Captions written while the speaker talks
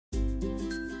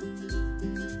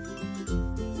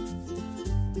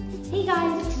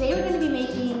today we're going to be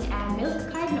making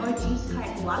milk carton or juice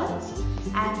carton wallets.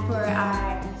 And for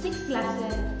our 6th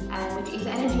lesson, which is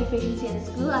energy efficiency in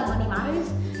school and money matters.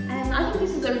 I think this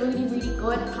is a really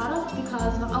good product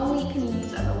because not only can you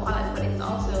use it as a wallet, but it's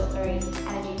also very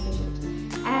energy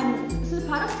efficient. So the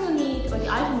products you'll need, or the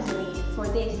items you'll need for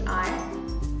this are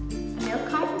a milk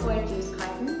carton or a juice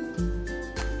carton,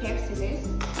 a pair of scissors,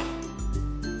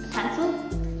 a pencil,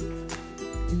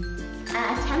 a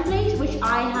template which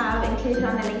I have included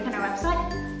on the link on our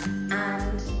website,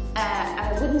 and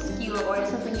a wooden skewer or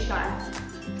something sharp.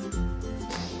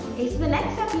 Okay, so the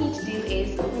next step you need to do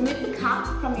is remove the cap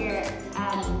from your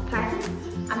carton,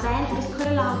 and then just cut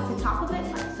along the top of it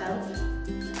like so.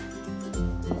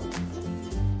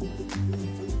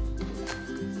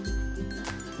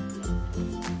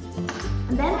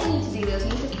 And then what you need to do is you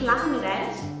need to flatten it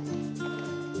out.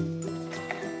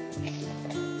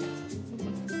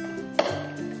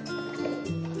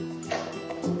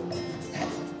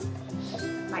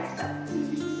 Like so.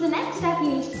 So the next step you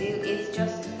need to do is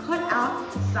just cut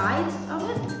out the sides of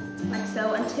it, like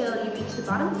so, until you reach the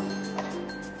bottom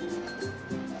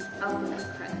of the milk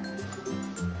carton.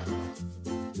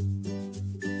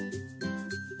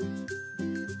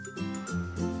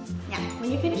 Now,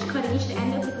 when you're finished cutting, you should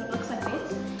end up with what looks like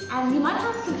this. And you might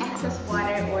have some excess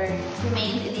water or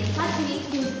remains in the inside, so you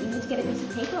need to get a piece of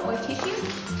paper or tissue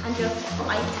and just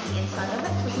wipe the inside of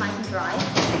it so it's nice and dry.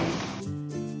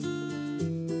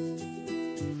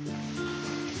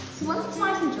 So once it's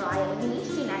nice and dry, what you need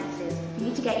to do next is you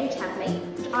need to get your template,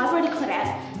 which I've already cut out,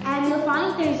 and you'll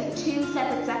find there's 2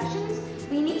 separate sections.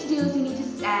 What you need to do is you need to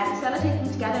sellotape them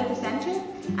together at the centre,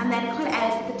 and then cut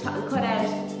out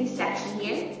this section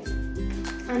here,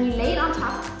 and you lay it on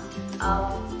top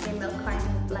of your milk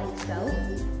carton like so.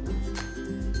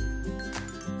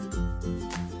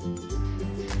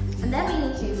 And then what you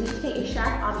need to do is you need to take your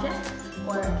sharp object,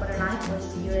 or butter knife, or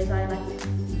skewer as I like to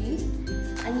use,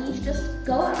 and you need to just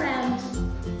go around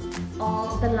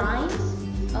all the lines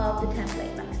of the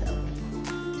template like so.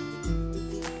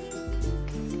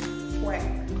 Work.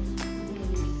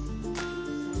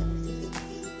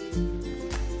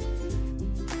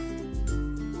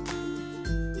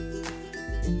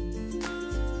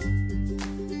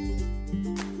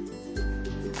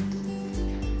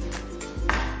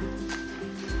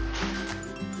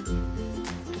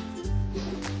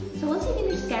 So once you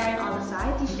finish scaring all the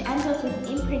sides, you should end up with an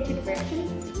imprinted version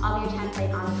of your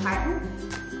template on the carton.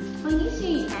 What you need to do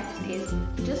next is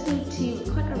you just need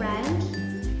to cut around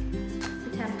the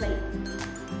template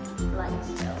like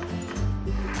so.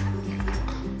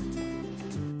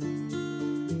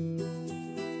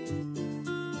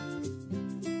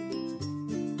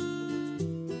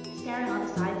 Scaring all the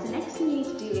sides. The next thing you need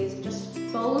to do is just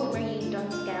fold where you've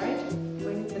done scarred,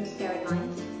 where you've done scarred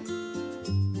lines.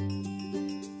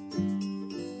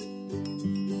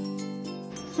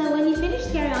 So when you finish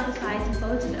scaring all the sides and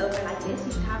fold it over like this,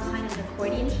 you should have kind of an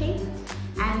accordion shape.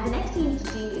 And the next thing you need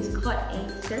to do is cut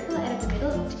a circle out of the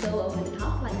middle to go over the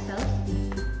top like so.